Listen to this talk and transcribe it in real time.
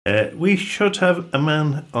we should have a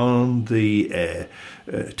man on the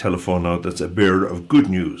telephone now that's a bearer of good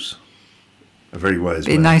news. A very wise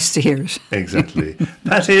man. Be nice to hear it. Exactly.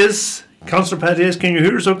 Councillor Pat Hayes, can you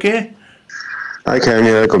hear us okay? I can,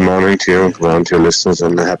 yeah. Good morning to you, good morning to your listeners,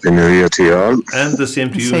 and a Happy New Year to you all. And the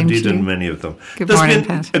same to you, indeed, and many of them. Good morning, Pat.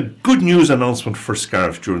 There's been a good news announcement for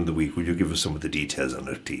Scariff during the week. Will you give us some of the details on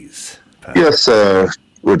it, please, Pat? Yes,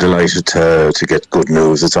 we're delighted to get good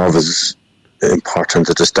news. It's always important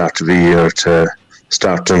at the start of the year to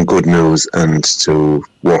start on good news and to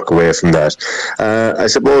work away from that. I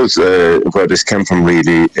suppose where this came from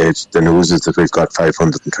really, the news is that we've got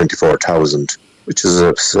 524,000, which is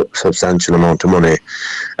a substantial amount of money.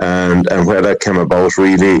 And where that came about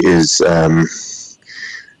really is,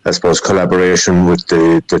 I suppose, collaboration with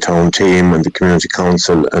the town team and the community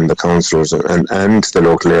council and the councillors and the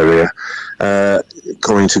local area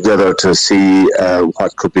coming together to see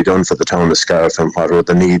what could be done for the town of Scariff and what are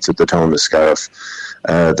the needs of the town of Scariff.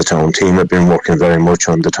 The town team have been working very much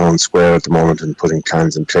on the town square at the moment and putting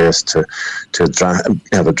plans in place to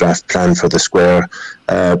have a draft plan for the square.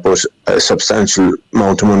 But a substantial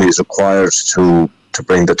amount of money is required to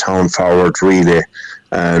bring the town forward, really.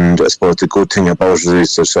 And I suppose the good thing about it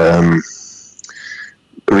is that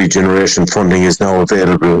regeneration funding is now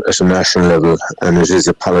available at a national level, and it is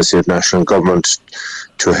a policy of national government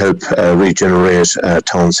to help regenerate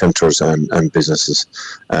town centres and businesses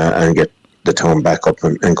and get the town back up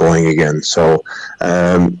and going again. So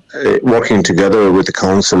working together with the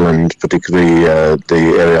council and particularly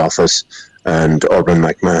the area office and Urban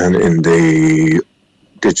McMahon in the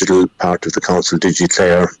digital part of the council,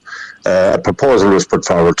 DigiClare, a proposal was put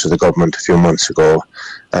forward to the government a few months ago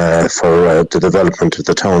for the development of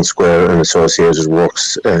the town square and associated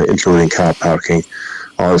works, including car parking.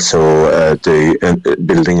 Also, the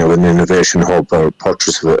building of an innovation hub or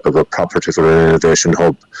purchase of a property for an innovation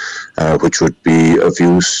hub, which would be of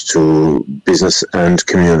use to business and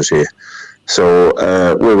community. So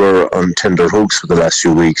we were on tender hooks for the last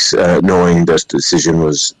few weeks, knowing that the decision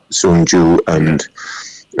was soon due, and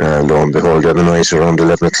lo and behold, the other night around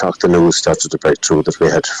 11 o'clock, the news started to break through that we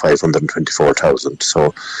had 524,000.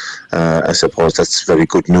 So I suppose that's very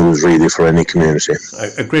good news, really, for any community.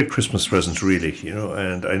 A great Christmas present, really,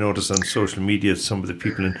 and I noticed on social media some of the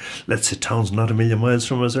people in, let's say, towns not a million miles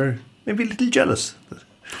from us are maybe a little jealous.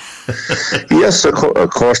 Yes, of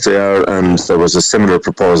course they are, and there was a similar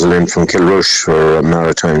proposal in from Kilrush for a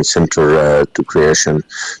maritime centre to creation.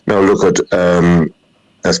 Now look at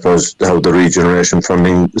I suppose how the regeneration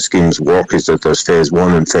funding schemes work is that there's phase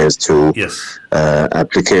 1 and phase 2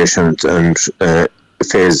 applications, and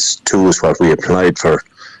phase 2 is what we applied for,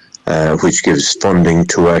 which gives funding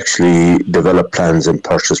to actually develop plans and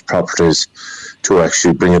purchase properties to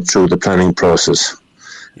actually bring it through the planning process.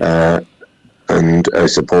 And I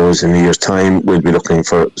suppose in a year's time we'll be looking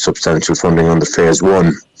for substantial funding on the phase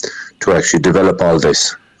 1 to actually develop all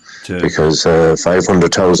this. Because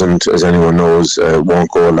 500,000, as anyone knows,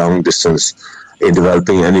 won't go a long distance in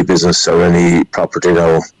developing any business or any property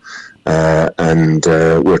now. And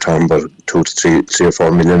we're talking about 2 to 3 or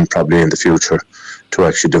 4 million probably in the future to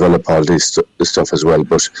actually develop all this stuff as well.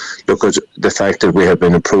 But look at the fact that we have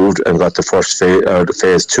been approved and got the first phase, or the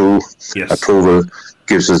phase 2 approval,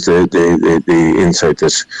 gives us the insight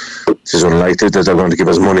that it is unlikely that they're going to give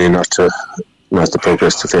us money not to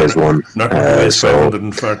progress to phase 1. Not going to waste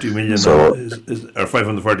 540 million or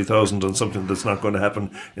 540,000 on something that's not going to happen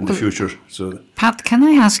in the future. So, Pat, can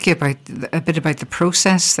I ask you a bit about the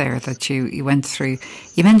process there that you went through?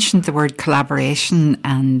 You mentioned the word collaboration,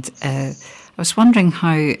 and I was wondering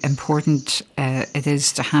how important it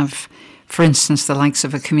is to have, for instance, the likes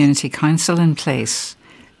of a community council in place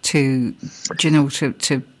to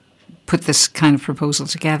put this kind of proposal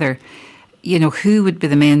together. Who would be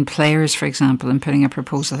the main players, for example, in putting a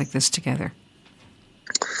proposal like this together?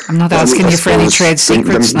 I'm not asking you for any trade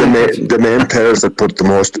secrets now. The main players that put it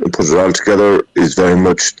all together is very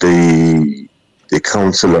much the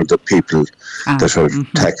council or the people that are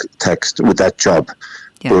taxed with that job.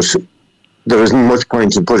 Yeah. But there isn't much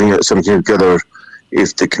point in putting something together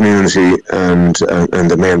if the community and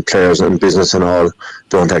the main players and business and all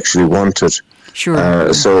don't actually want it.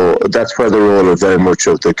 Sure. So that's where the role of very much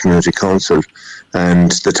of the community council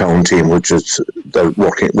and the town team, which is they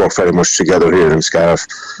work very much together here in Scariff,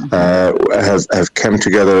 have come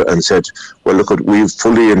together and said, well, look, we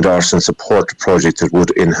fully endorse and support the project that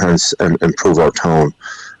would enhance and improve our town,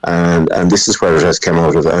 and this is where it has come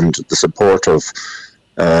out of, and the support of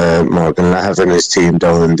Morgan Lahav and his team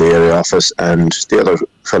down in the area office, and the other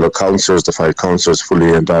fellow councillors, the 5 councillors,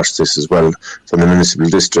 fully endorsed this as well from the municipal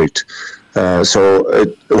district.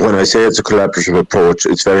 When I say it's a collaborative approach,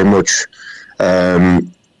 it's very much, I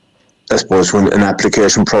suppose, when an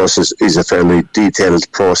application process is a fairly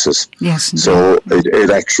detailed process. Yes. Indeed. So it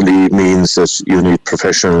actually means that you need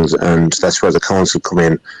professionals, and that's where the council come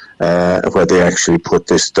in, where they actually put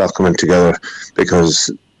this document together, because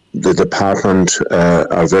the department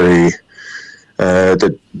are very...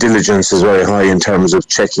 the diligence is very high in terms of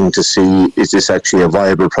checking to see, is this actually a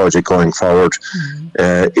viable project going forward?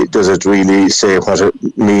 Does it really say what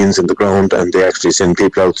it means in the ground? And they actually send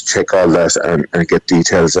people out to check all that and get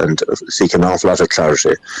details and seek an awful lot of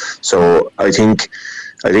clarity. So I think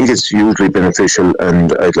it's hugely beneficial,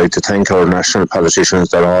 and I'd like to thank our national politicians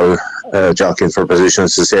that are all jockeying for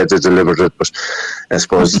positions to say they delivered it. But I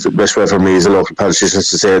suppose the best way for me as a local politician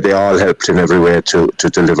to say they all helped in every way to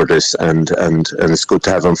deliver this, and it's good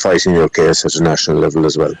to have them fighting your case at a national level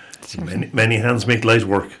as well. Many hands make light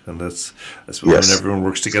work, and that's I suppose when everyone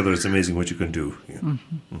works together, it's amazing what you can do. Yeah.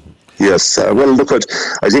 Mm-hmm. Yes, well, look,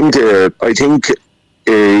 I think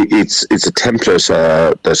it's a template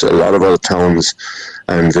that a lot of other towns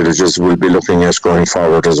and villages will be looking at going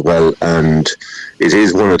forward as well, and it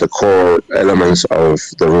is one of the core elements of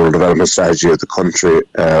the rural development strategy of the country,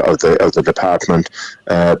 of the department,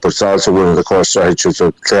 but it's also one of the core strategies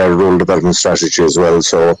of Clare rural development strategy as well.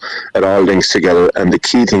 So it all links together, and the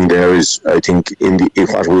key thing there is, I think, in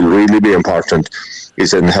what will really be important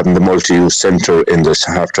is in having the multi-use centre in the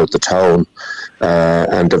heart of the town,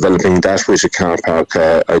 and developing that with a car park.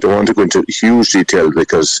 I don't want to go into huge detail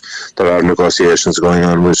because there are negotiations going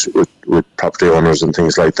on with property owners and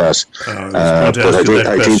things like that. But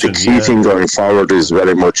I think the key thing going forward is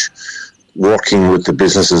very much working with the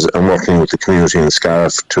businesses and working with the community in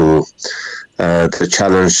Scariff to the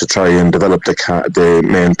challenge to try and develop the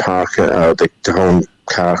main park, the town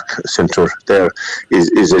park centre there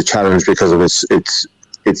is a challenge because of its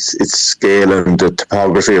scale, and the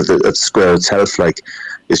topography of the square itself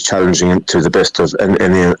is challenging to the best of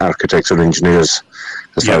any architects or engineers.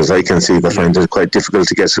 As far as I can see, they find it quite difficult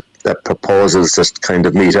to get proposals that kind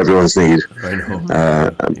of meet everyone's need. I know.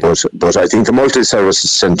 But I think the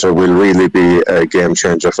multi-services centre will really be a game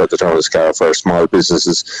changer for the town of Scariff, where small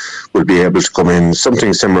businesses will be able to come in,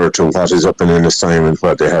 something similar to what is up in Ennistimon,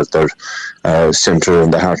 where they have their centre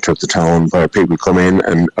in the heart of the town, where people come in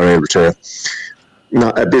and are able to...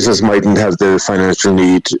 a business mightn't have the financial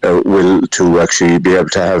need will to actually be able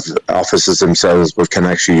to have offices themselves, but can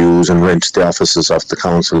actually use and rent the offices of the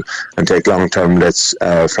council and take long-term lets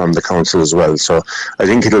from the council as well. So I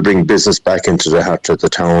think it'll bring business back into the heart of the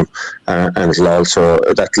town, and it'll also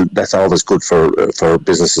that's always good for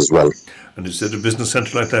business as well. And you said a business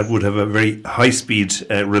centre like that would have a very high-speed,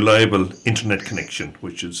 reliable internet connection,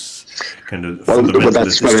 which is kind of fundamental. Well,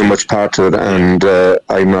 that's very much part of it, and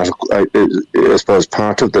I suppose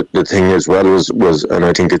part of the thing as well was, and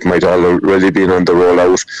I think it might already be on the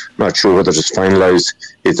rollout, not sure whether it's finalised,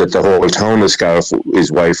 is that the whole town of Scariff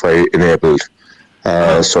is Wi-Fi enabled,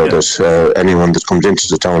 so that anyone that comes into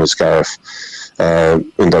the town of Scariff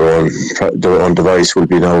in their own device will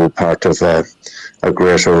be now part of a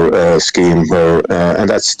greater scheme where, and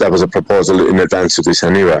that was a proposal in advance of this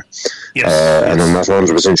anyway. And I'm not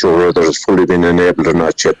 100% sure whether it's fully been enabled or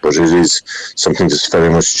not yet, but it is something that's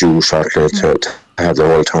very much due shortly to have the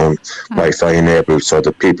whole town Wi-Fi enabled, so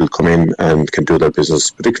that people come in and can do their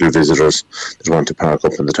business, particularly visitors that want to park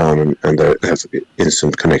up in the town and they have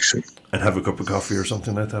instant connection. And have a cup of coffee or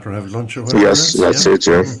something like that, or have lunch or whatever. Yes, that's it,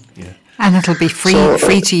 yeah. And it'll be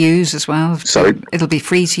free to use as well. Sorry? It'll be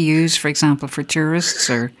free to use, for example, for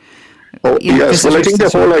tourists or... yes, well, I think the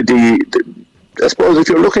whole idea... I suppose if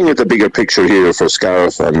you're looking at the bigger picture here for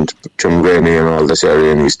Scariff and Tuamgraney and all this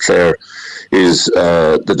area in East Clare, is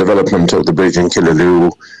the development of the bridge in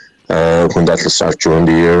Killaloe, when that will start during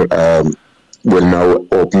the year, will now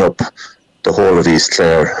open up the whole of East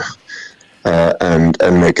Clare and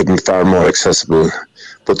make it far more accessible.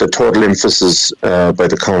 But the total emphasis by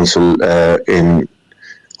the council in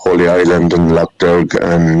Holy Island and Lochderg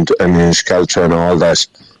and Inishcaltra and all that,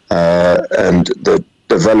 and the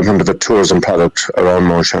development of a tourism product around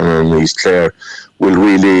Mount Shannon and East Clare will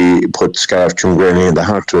really put Scariff Tuamgraney in the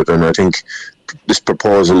heart of it. And I think this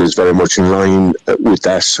proposal is very much in line with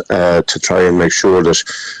that, to try and make sure that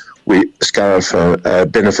Scariff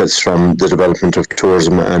benefits from the development of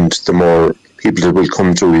tourism and the more people that will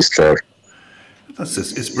come to East Clare.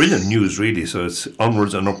 It's brilliant news, really. So it's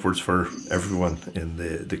onwards and upwards for everyone in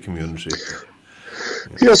the community.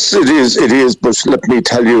 Yes, it is. But let me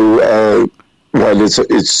tell you, while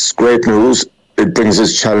it's great news, it brings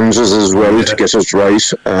its challenges as well to get it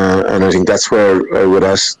right. And I think that's where I would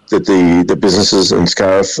ask that the businesses in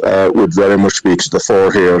Scariff would very much be to the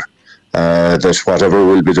fore here, that whatever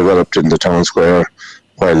will be developed in the town square,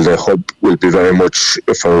 while the hub will be very much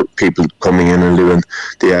for people coming in and living,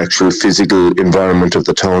 the actual physical environment of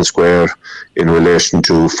the town square in relation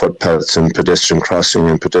to footpaths and pedestrian crossing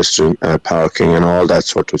and pedestrian parking and all that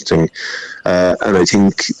sort of thing. And I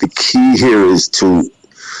think the key here is to,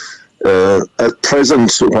 at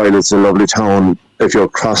present, while it's a lovely town, if you're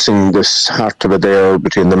crossing this heart of a day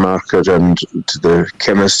between the market and to the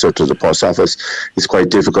chemist or to the post office, it's quite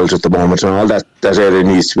difficult at the moment, and all that area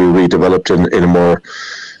needs to be redeveloped in a more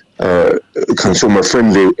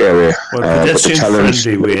consumer-friendly area. But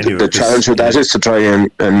the challenge with that is to try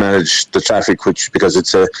and manage the traffic, because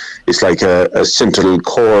it's like a central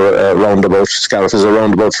core roundabout. Scariff is a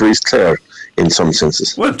roundabout for East Clare in some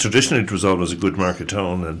senses. Well, traditionally it was always a good market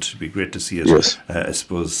town, and it'd be great to see it. Yes. I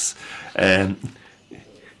suppose.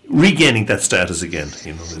 Regaining that status again,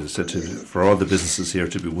 for all the businesses here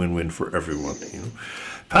to be win-win for everyone.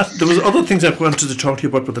 Pat, there was other things I wanted to talk to you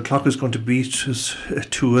about, but the clock is going to beat us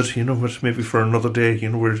to it. But maybe for another day.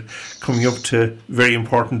 We're coming up to very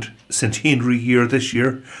important centenary year this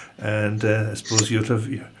year, and I suppose you'd have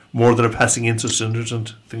more than a passing interest in it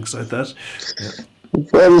and things like that. Yeah.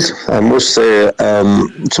 Well, I must say,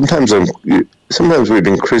 sometimes we've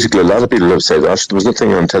been critical. A lot of people have said, there was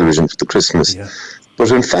nothing on television for the Christmas. Yeah. But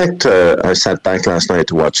in fact, I sat back last night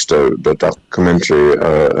to watch the documentary,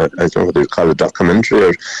 I don't know whether you call it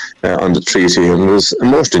documentary, on the treaty, and it was a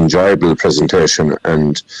most enjoyable presentation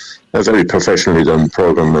and a very professionally done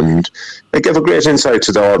programme, and it gave a great insight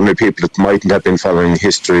to the ordinary people that mightn't have been following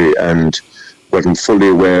history and weren't fully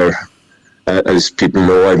aware. As people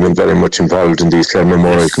know, I've been very much involved in the East Clare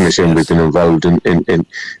Memorial Committee, and we've been involved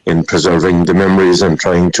in preserving the memories and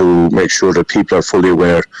trying to make sure that people are fully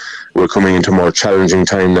aware. We're coming into a more challenging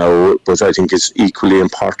time now, but I think it's equally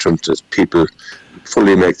important that people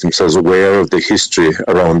fully make themselves aware of the history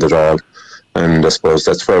around it all. And I suppose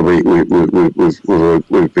that's where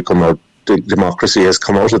we've become our democracy has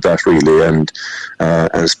come out of that, really, and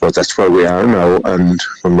I suppose that's where we are now. And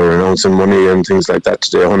when we're announcing money and things like that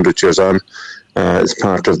today, 100 years on, it's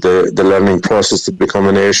part of the learning process to become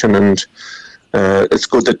a nation, and it's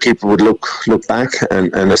good that people would look back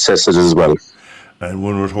and assess it as well. And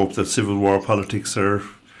one would hope that Civil War politics are,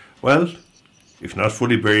 well, if not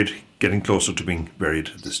fully buried, getting closer to being buried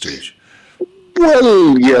at this stage.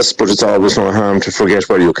 Well, yes, but it's always no harm to forget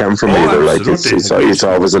where you come from either. Absolutely. Like it's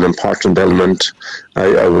always an important element.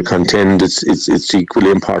 I would contend it's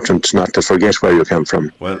equally important not to forget where you come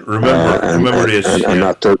from. Well, remember it, and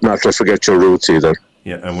not to forget your roots either.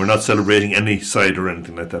 Yeah, and we're not celebrating any side or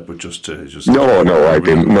anything like that, but just. I'm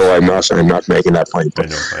not. I'm not making that point.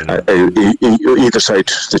 But I know. Either side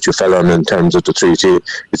that you fell on in terms of the treaty,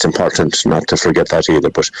 it's important not to forget that either.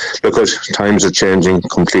 But because times are changing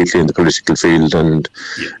completely in the political field, and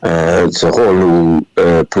it's a whole new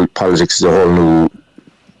politics is a whole new.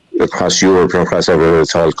 Across Europe and across everywhere,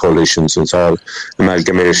 it's all coalitions, it's all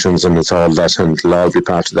amalgamations, and it's all that, and it'll all be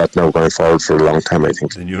part of that now going forward for a long time, I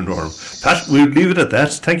think. The new norm. Pat, we'll leave it at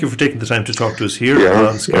that. Thank you for taking the time to talk to us here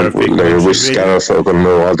on Scariff. I wish Scariff are going to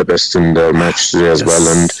know all the best in their match today as well.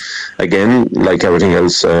 And again, like everything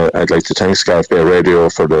else, I'd like to thank Scariff Bay Radio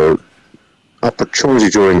for the opportunity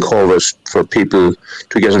during COVID for people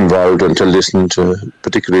to get involved and to listen to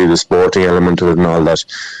particularly the sporting element of it and all that.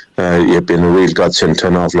 You've been a real godsend to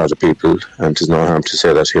an awful lot of people, and there's no harm to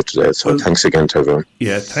say that here today. So thanks again to everyone.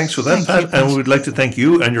 Yeah, thanks for that, Pat. And we'd like to thank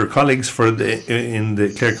you and your colleagues in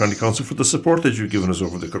the Clare County Council for the support that you've given us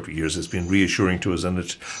over the couple of years. It's been reassuring to us, and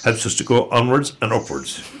it helps us to go onwards and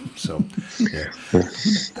upwards. So, yeah.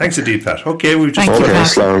 Thanks indeed, Pat. Okay, we've just...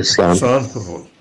 Slán.